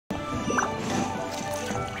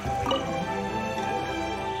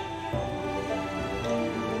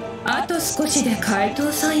少しで解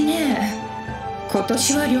凍祭ね。今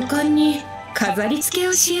年は旅館に飾り付け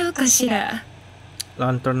をしようかしら。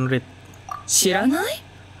ランタンリット。知らない？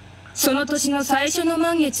その年の最初の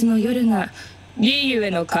満月の夜がリーユ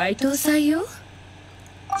への解凍祭よ。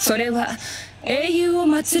それは英雄を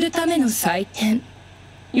祀るための祭典。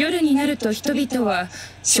夜になると人々は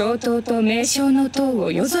小灯と名称の塔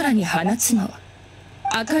を夜空に放つの。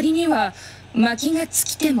明かりには薪が尽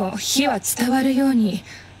きても火は伝わるように、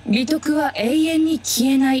美徳は永遠に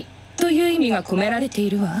消えないという意味が込められてい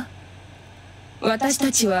るわ。私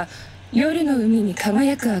たちは夜の海に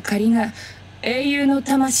輝く明かりが英雄の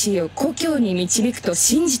魂を故郷に導くと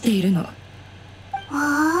信じているの。おー、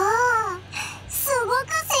すごく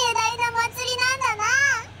盛大な祭りなんだな。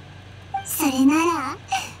それなら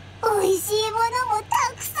美味しいものもた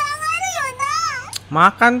くさんあるよな。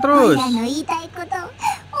makan terus。おいらの言いたいこともち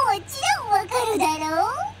ろんわかるだろう。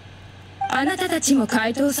あなたたちも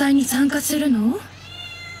解凍祭に参加するの？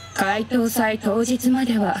解凍祭当日ま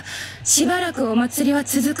ではしばらくお祭りは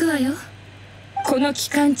続くわよ。この期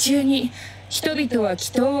間中に人々は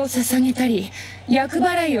祈祷を捧げたり厄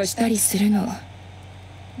払いをしたりするの。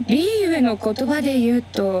リーユへの言葉で言う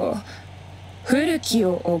と、古き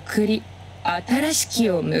を送り新しき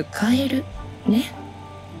を迎えるね。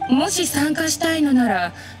もし参加したいのな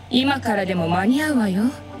ら今からでも間に合うわよ。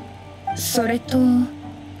それと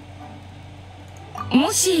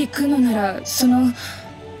もし行くのなら試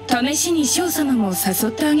しに翔様も誘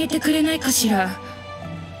ってあげてくれないかしら。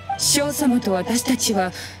翔様と私たち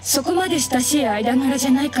はそこまで親しい間柄じ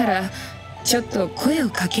ゃないからちょっと声を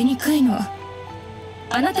かけにくいの。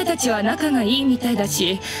あなたたちは仲がいいみたいだ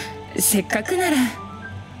し、せっかくなら。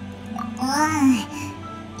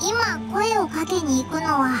今声をかけに行くの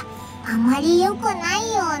はあまり良くな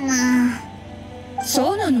いような。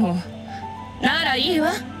そうなの？ならいい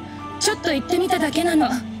わ。ちょっと行ってみただけなの。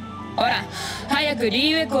ほら、早くリー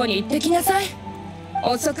ユエ港に行ってきなさい。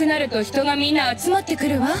遅くなると人がみんな集まってく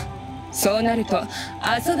るわ。そうなると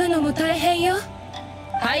遊ぶのも大変よ。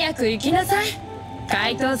早く行きなさい。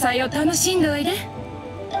解凍祭を楽しんでおいで。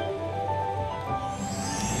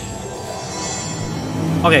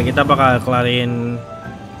Oke, kita bakal kelarin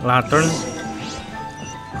Lantern,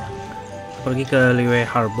 pergi ke Liyue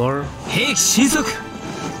Harbor.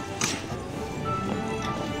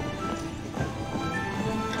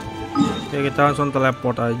 Oke, kita langsung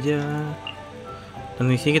teleport aja.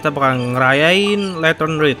 Dan di sini kita bakal ngerayain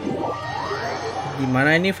Lantern Read.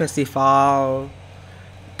 Dimana ini festival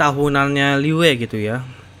tahunannya Liyue gitu ya.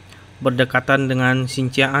 Berdekatan dengan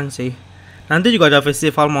Xinjiang sih. Nanti juga ada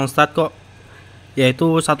festival Mondstadt kok,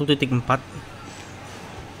 yaitu 1.4.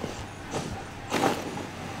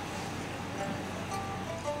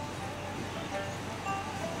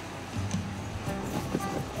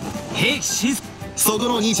 Hey, そこ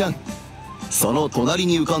の兄ちゃん、その隣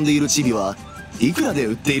に浮かんでいるチビはいくらで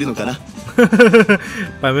売っているのかな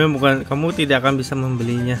？Pameran bukan, kamu tidak akan bisa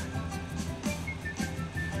membelinya.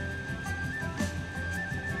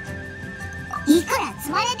 いくら積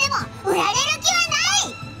まれても売られる気は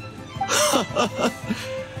ない。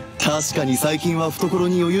確かに最近は懐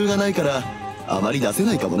に余裕がないからあまり出せ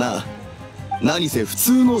ないかもな。何せ普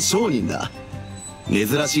通の商人だ。珍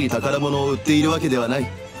しい宝物を売っているわけではない。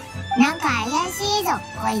なんか怪しいぞ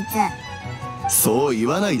こいつ。そう言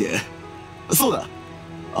わないで。そうだ、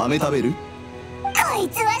飴食べる？こい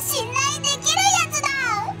つは信頼できるやつだ。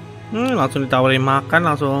langsung ditawarin makan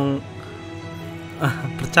langsung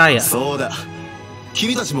percaya. そうだ、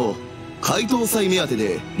君たちも解凍祭目当て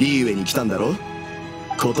でリーユエに来たんだろ？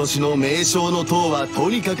今年の名称の塔はと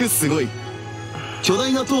にかくすごい。巨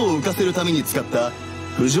大な塔を浮かせるために使った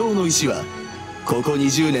浮上の石はここ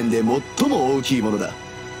20年で最も大きいものだ。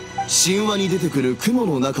神話に出てくる雲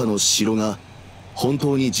の中の城が本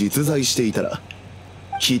当に実在していたら、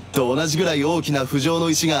きっと同じぐらい大きな浮上の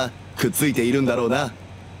石がくっついているんだろうな。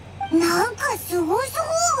なんかすごそ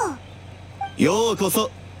う。ようこそ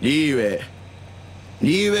リーユエ。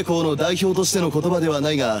リーユエ港の代表としての言葉では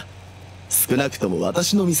ないが、少なくとも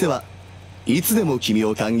私の店はいつでも君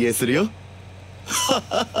を歓迎するよ。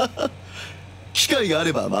機会があ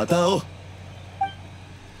ればまた会おう。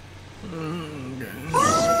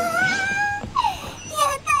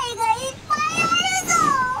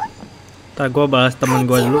Ntar gue balas temen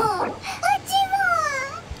gue dulu. 今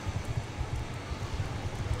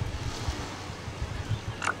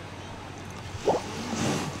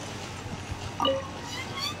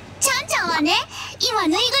ぬい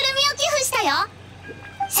ぐるみを寄付したよ。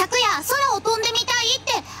昨夜空を飛んでみたいっ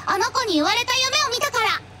てあの子に言われた夢を見たか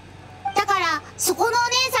ら。だからそこのお姉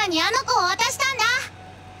さんにあの子を渡したんだ。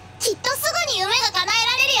きっとすぐに夢が叶えら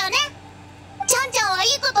れるよね。ちゃんちゃんはいい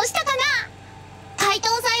子としたかな。解答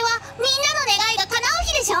祭はみんなの願いが叶う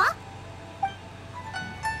日でしょ。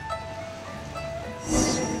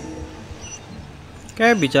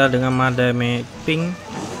Kayak bicara dengan Madame Pink.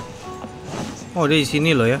 Oh, dia di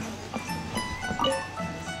sini loh ya.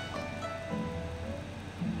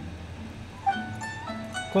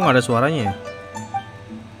 Kok nggak ada suaranya ya?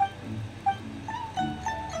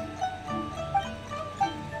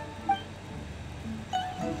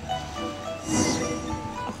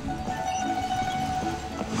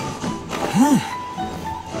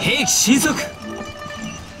 Hei, Shinsoku.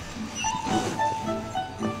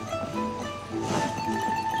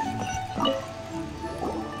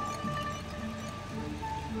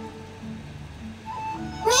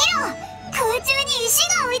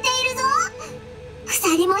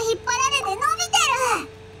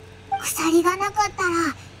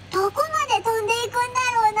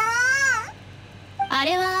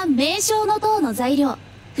の材料、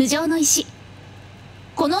浮上の石。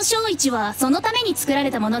この小一はそのために作ら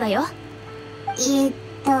れたものだよ。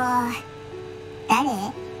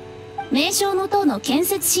誰？名称の塔の建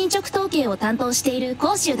設進捗統計を担当している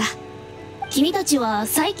講習だ。君たちは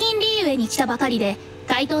最近リーウェに来たばかりで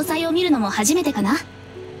解答祭を見るのも初めてかな。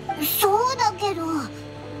そうだけど、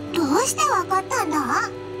どうしてわかったんだ？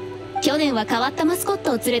去年は変わったマスコッ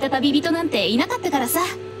トを連れた旅人なんていなかったからさ。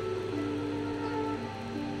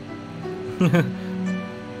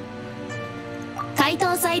解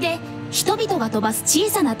答祭で人々が飛ばす小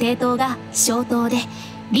さな艇塔が小塔で、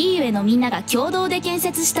リーウェのみんなが共同で建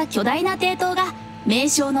設した巨大な艇塔が名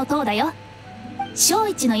称の塔だよ。小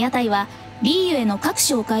一の屋台はリーウェの各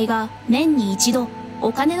商会が年に一度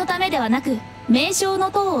お金のためではなく名称の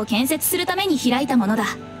塔を建設するために開いたものだ。じ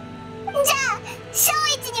ゃあ小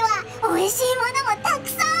一には美味しいものもたく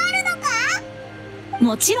さんあるのか？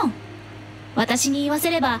もちろん。私に言わせ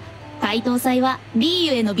れば解答祭はリ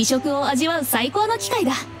ーウェの美食を味わう最高の機会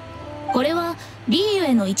だ。これはリーウ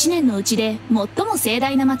ェの1年のうちで最も盛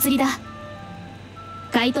大な祭りだ。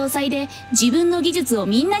解答祭で自分の技術を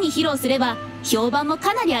みんなに披露すれば評判も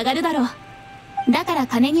かなり上がるだろう。だから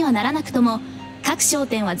金にはならなくとも各商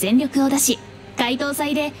店は全力を出し、解答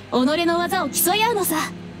祭で己の技を競い合うのさ。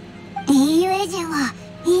リーウェ人は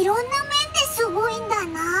いろんな面ですごいんだ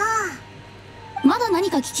な。まだ何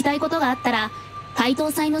か聞きたいことがあったら解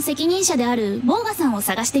答祭の責任者であるボーガさんを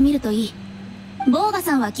探してみるといい。ボーガ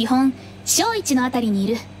さんは基本小一のあたりにい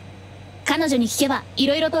る。彼女に聞けばい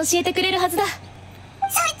ろいろと教えてくれるはずだ。そい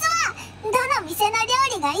つはどの店の料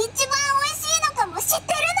理が一番美味しいのかも知って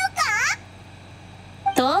る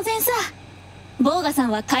のか？当然さ。ボーガさ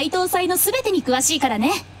んは解答祭の全てに詳しいからね。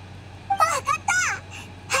わかった。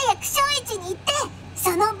早く小一に行ってそ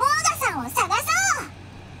のボーガさんを探そう。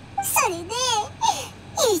それで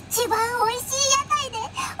一番美味しい屋台で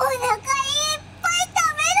お腹いっぱい食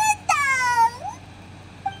べ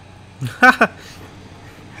るんだ。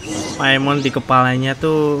Paemon di kepalanya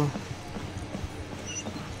tuh,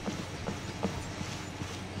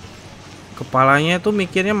 kepalanya tuh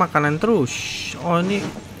mikirnya makanan terus. Oh ini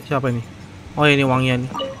siapa ini? Oh ini Wangnya nih.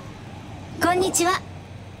 こんにちは。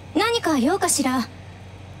何か用かしら。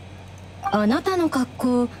あなたの格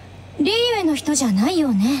好リーウェの人じゃない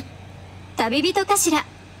よね。旅人かしら。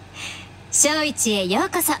小一へよう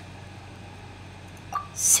こそ。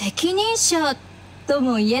責任者と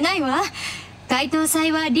も言えないわ。解答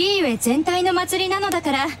祭はリーウェ全体の祭りなのだ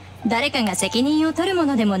から誰かが責任を取るも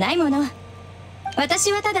のでもないもの。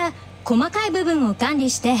私はただ細かい部分を管理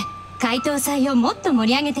して解答祭をもっと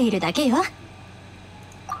盛り上げているだけよ。小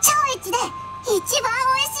一で一番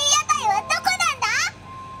美味しい屋台はどこなん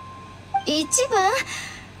だ？一番？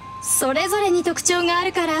それぞれに特徴があ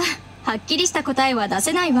るからはっきりした答えは出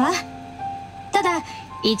せないわ。ただ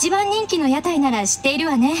一番人気の屋台なら知っている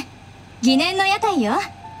わね。疑念の屋台よ。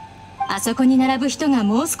あそこに並ぶ人が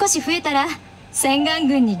もう少し増えたら洗顔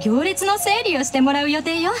軍に行列の整理をしてもらう予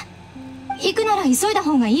定よ。行くなら急いだ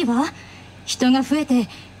方がいいわ。人が増えて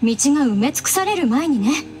道が埋め尽くされる前に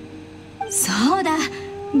ね。そうだ、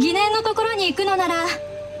疑念のところに行くのなら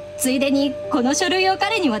ついでにこの書類を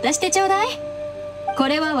彼に渡してちょうだい。こ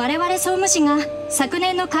れは我々総務士が昨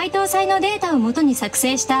年の解答祭のデータをもとに作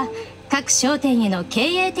成した各商店への経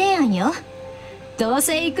営提案よ。どう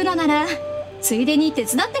せ行くのならついでに手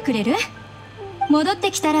伝ってくれる？戻っ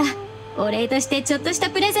てきたらお礼としてちょっとした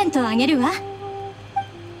プレゼントをあげるわ。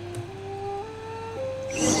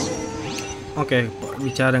Oke,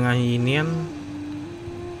 bicara dengan inian.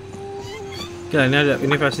 Gila,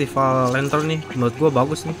 ini festival lantern nih, menurut gua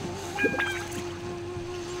bagus nih.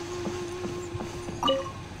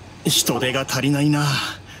 人手が足りないな。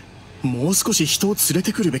もう少し人を連れ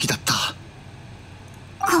てくるべきだった。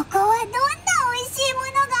ここはどんな美味しいも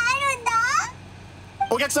のが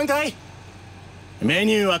客さんかい？メ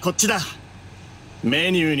ニューはこっちだ。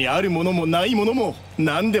メニューにあるものもないものも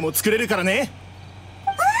何でも作れるからね。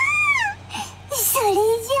それじ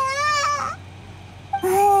ゃあ、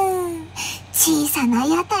小さな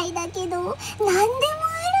屋台だけど何でもあるよ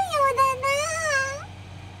うだ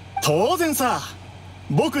な。当然さ、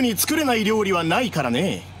僕に作れない料理はないから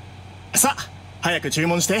ね。さあ早く注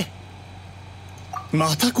文して。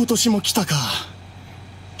また今年も来たか。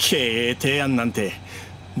経営提案なんて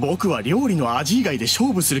僕は料理の味以外で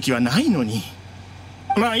勝負する気はないのに。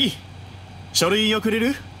まあいい、書類をくれ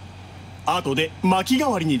る？後で薪代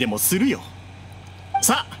わりにでもするよ。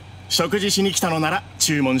さあ食事しに来たのなら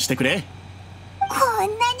注文してくれ。こんなに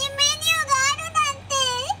メニューがあるなんて、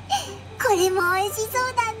これも美味しそう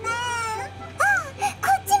だな。こ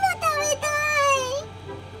っちも食べ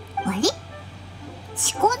たい。あれ、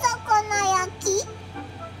チコ魚焼き？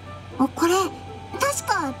これ確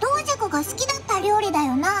か道塾が好きだった料理だ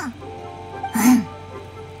よな。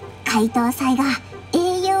解凍祭が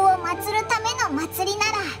英雄を祀るための祭りな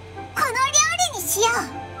らこの料理にしよ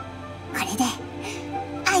う。これで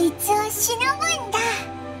あいつをしのぶんだ。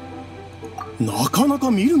なかなか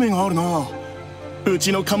見る目があるな。う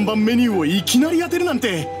ちの看板メニューをいきなり当てるなん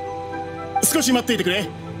て。少し待っていてくれ、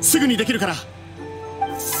すぐにできるから。は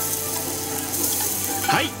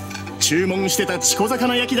い、注文してたチコ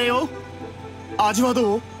魚焼きだよ。味は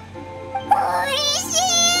どう？おいし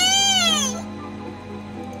い。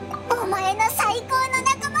お前の最高の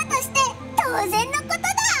仲間として当然のこと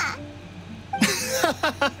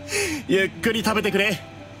だ。ゆっくり食べてくれ。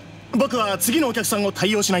僕は次のお客さんを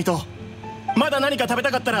対応しないと。まだ何か食べ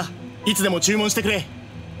たかったらいつでも注文してくれ。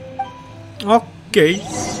 Oke.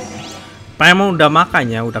 Paemon udah makan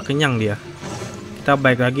ya, udah kenyang dia. Kita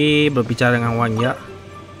balik lagi berbicara dengan Wanya.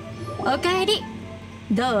 おかえり。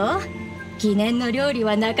どう？記念の料理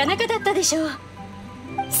はなかなかだったでしょう。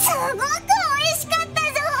すごく美味しかった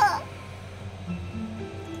ぞ。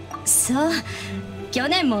そう、去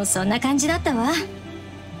年もそんな感じだったわ。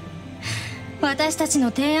私たちの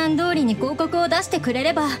提案通りに広告を出してくれ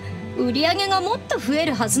れば売り上げがもっと増え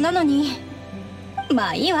るはずなのに。ま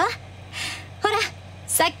あいいわ。ほら、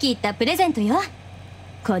さっき言ったプレゼントよ。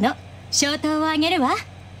この消灯をあげるわ。おー、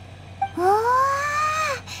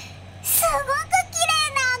すごく綺麗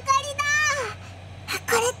な明かりだ。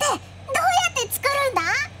これってどうやって作るんだ？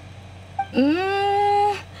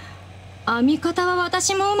編み方は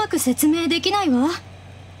私もうまく説明できないわ。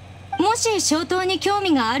もし消灯に興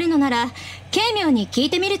味があるのなら慶明に聞い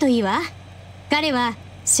てみるといいわ。彼は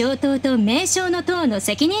消灯と名称の塔の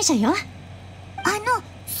責任者よ。す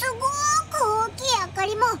ごーく大きい明か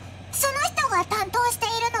りもその人が担当してい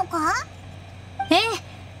るのか？ええ、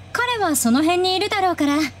彼はその辺にいるだろうか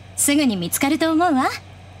らすぐに見つかると思うわ。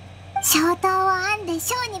消灯を編んで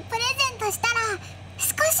ショーにプレゼントしたら少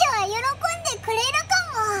しは喜んでくれるか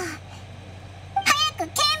も。早く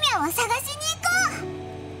慶明を探しに行こ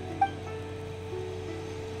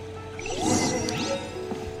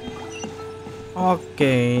う。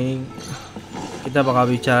Oke, kita bakal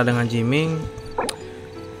bicara dengan Jiming.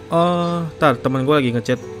 Ntar temen gue lagi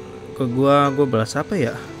ngechat ke gue balas apa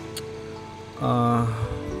ya?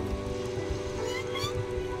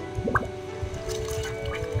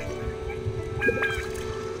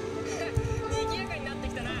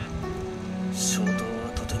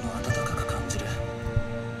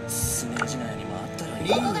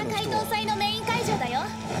 Kaitou-saiのメイン会場だよ。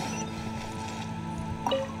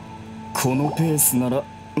このペースなら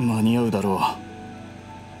間に合うだろ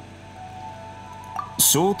う。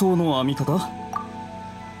消灯の編み方？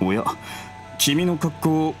おや、君の格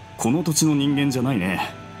好この土地の人間じゃない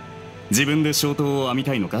ね。自分で消灯を編み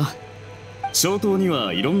たいのか？消灯に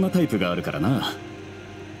はいろんなタイプがあるからな。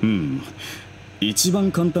一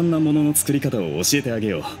番簡単なものの作り方を教えてあげ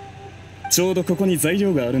よう。ちょうどここに材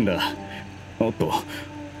料があるんだ。おっと、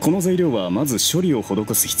この材料はまず処理を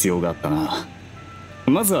施す必要があったな。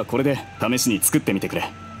まずはこれで試しに作ってみてくれ。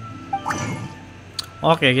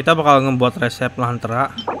Oke, kita bakal ngebuat resep lantera.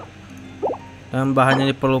 Dan bahan yang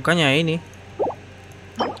diperlukannya ini.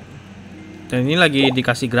 Dan ini lagi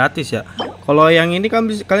dikasih gratis ya. Kalau yang ini kan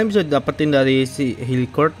kalian bisa dapetin dari si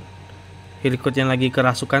Helicord yang lagi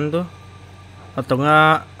kerasukan tuh. Atau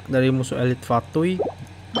enggak dari musuh elit Fatui.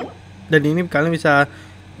 Dan ini kalian bisa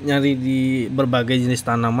nyari di berbagai jenis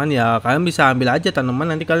tanaman ya. Kalian bisa ambil aja tanaman,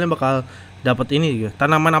 nanti kalian bakal dapat ini gitu.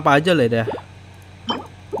 Tanaman apa aja lah deh.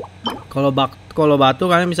 Kalau batu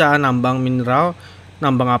kalian bisa nambang mineral,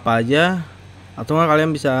 nambang apa aja. Atau enggak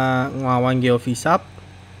kalian bisa ngelawan geovisap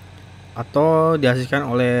atau dihasilkan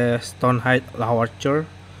oleh Stonehide Lawarcher.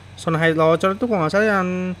 Stonehide Lawarcher itu kalau nggak salah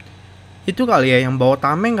yang itu kali ya, yang bawa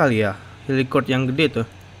tameng kali ya, Helicord yang gede tuh.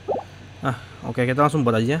 Oke, kita langsung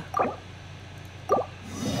buat aja.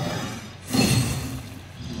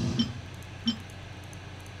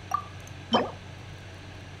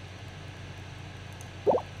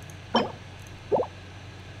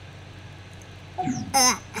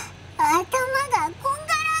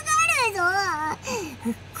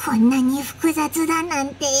こんなに複雑だなん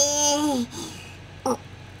て。お前は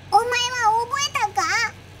覚えた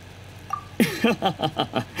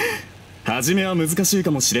か？初めは難しい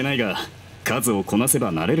かもしれないが、数をこなせ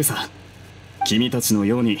ば慣れるさ。君たちの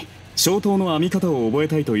ように小刀の編み方を覚え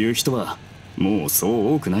たいという人はもうそ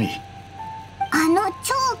う多くない。あの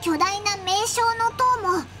超巨大な名称の塔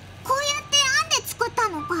もこうやって編んで作った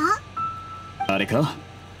のか？あれか？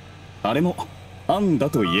あれも編んだ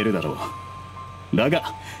と言えるだろう。だ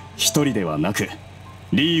が一人ではなく、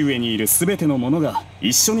リーユエにいる全てのものが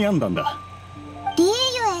一緒に編んだんだ。リーユ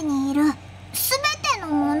エにいる全ての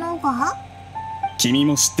ものが？君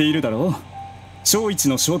も知っているだろう。小一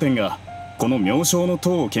の商店がこの妙正の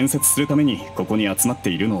塔を建設するためにここに集まって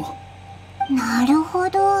いるのを。なるほ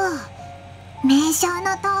ど。名称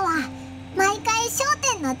の塔は毎回商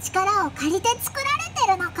店の力を借りて作られ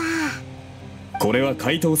てるのか。これは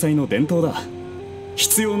怪盗祭の伝統だ。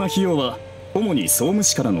必要な費用は主に総務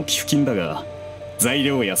士からの寄付金だが、材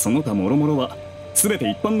料やその他諸々は全て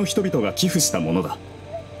一般の人々が寄付したものだ。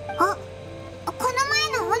この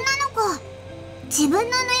前の女の子、自分のぬい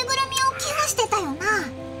ぐるみを寄付してたよな。ぬい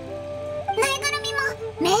ぐるみも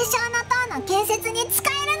名称の塔の建設に使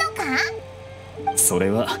えるのか？それ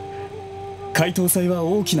は怪盗祭は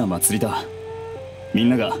大きな祭りだ。みん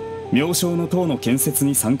なが妙正の塔の建設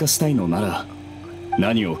に参加したいのなら、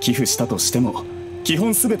何を寄付したとしても基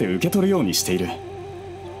本全て受け取るようにしている。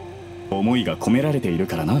思いが込められている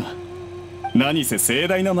からな。何せ盛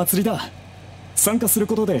大な祭りだ。参加する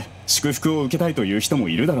ことで祝福を受けたいという人も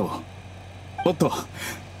いるだろう。おっと、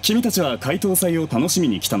君たちは怪盗祭を楽しみ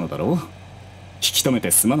に来たのだろう。引き止め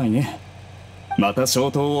てすまないね。また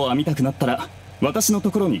小刀を編みたくなったら私の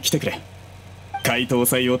ところに来てくれ。怪盗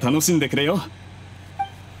祭を楽しんでくれよ。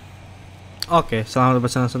 Oke, selamat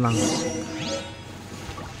bersenang-senang.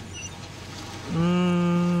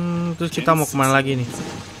 Terus kita mau kemana lagi nih?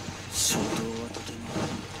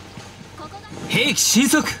 兵器神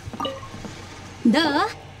速。どう？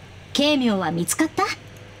慶明は見つかった？見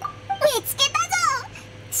つけたぞ。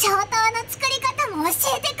小刀の作り方も教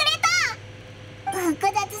えてくれた。複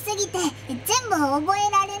雑すぎて全部覚え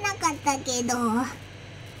られなかったけど。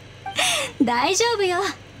大丈夫よ。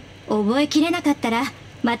覚えきれなかったら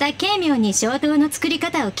また慶明に小刀の作り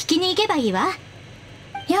方を聞きに行けばいいわ。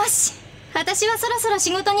よし、私はそろそろ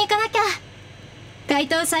仕事に行かなきゃ。怪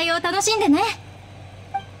盗祭を楽しんでね。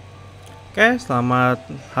Oke, selamat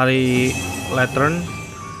hari Lantern.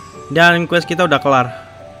 Dan quest kita udah kelar.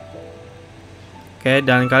 Oke,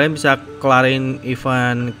 dan kalian bisa kelarin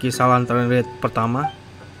event kisah Lantern Red pertama.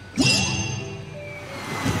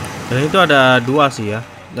 Dan itu ada 2 sih ya.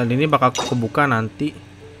 Dan ini bakal kebuka nanti.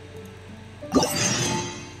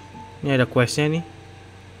 Ini ada questnya nih.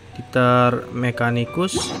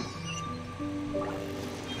 Mechanicus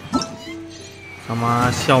sama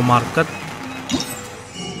Xiao Market.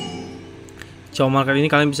 Xiao Market ini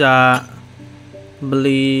kalian bisa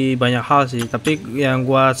beli banyak hal sih, tapi yang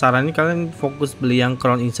gua saranin kalian fokus beli yang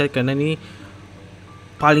Crown Insight karena ini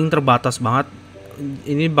paling terbatas banget.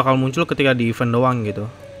 Ini bakal muncul ketika di event doang gitu.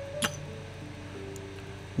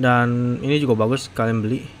 Dan ini juga bagus kalian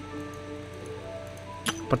beli.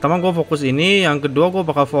 Pertama gue fokus ini, yang kedua gue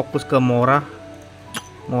bakal fokus ke Mora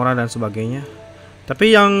dan sebagainya.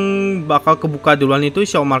 Tapi yang bakal kebuka duluan itu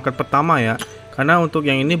Xiao Market pertama ya, karena untuk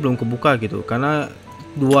yang ini belum kebuka gitu. Karena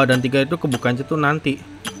 2 dan 3 itu kebukanya tuh nanti.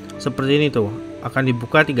 Seperti ini tuh, akan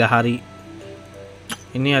dibuka 3 hari.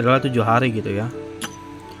 Ini adalah 7 hari gitu ya.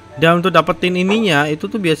 Dan untuk dapetin ininya itu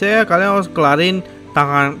tuh biasanya kalian harus kelarin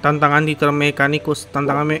tantangan Mechanicus.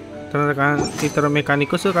 Tantangan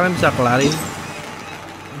Mechanicus tuh kalian bisa kelarin.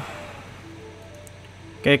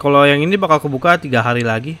 Oke, kalau yang ini bakal kebuka 3 hari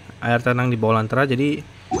lagi, air tenang di bawah lantera. Jadi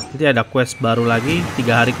nanti ada quest baru lagi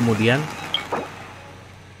 3 hari kemudian.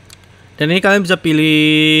 Dan ini kalian bisa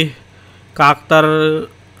pilih karakter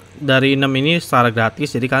dari 6 ini secara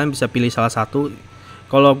gratis. Jadi kalian bisa pilih salah satu.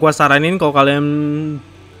 Kalau gua saranin kalau kalian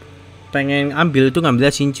pengen ambil itu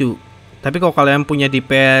ngambilnya Shinchu. Tapi kalau kalian punya di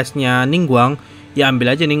PS-nya Ningguang, ya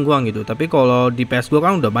ambil aja Ningguang gitu. Tapi kalau di PS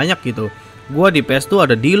gua kan udah banyak gitu. Gua di PS tuh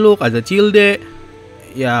ada Diluc, ada Childe,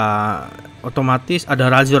 ya otomatis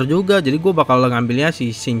ada Razor juga. Jadi gue bakal ngambilnya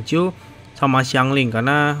si Shinchu sama Xiangling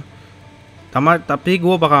karena tapi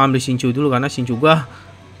gue bakal ambil Shinchu dulu karena Shinchu gue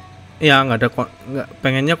ya nggak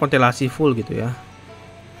pengennya konstelasi full gitu ya.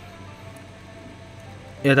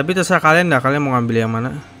 Ya tapi terserah kalian dah, kalian mau ngambil yang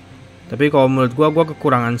mana. Tapi kalau menurut gua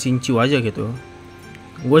kekurangan Shinchu aja gitu.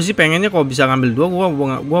 Gue sih pengennya kalau bisa ngambil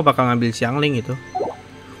 2, gua bakal ngambil Xiangling gitu.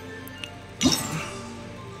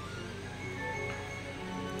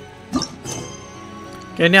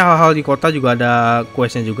 Kayaknya hal-hal di kota juga ada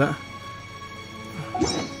questnya juga.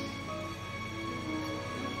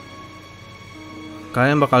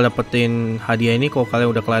 Kalian bakal dapetin hadiah ini kalau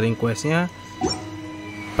kalian udah kelarin questnya.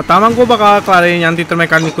 Pertama gue bakal kelarin yang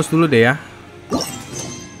mekanikus dulu deh ya.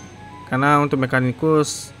 Karena untuk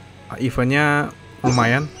mekanikus eventnya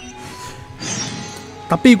lumayan.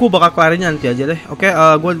 Tapi gue bakal kelarin nanti aja deh. Oke,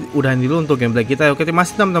 gue udahin dulu untuk gameplay kita. Oke, terima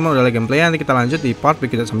kasih teman-teman udah like gameplay. Nanti kita lanjut di part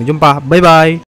berikutnya. Sampai jumpa. Bye bye.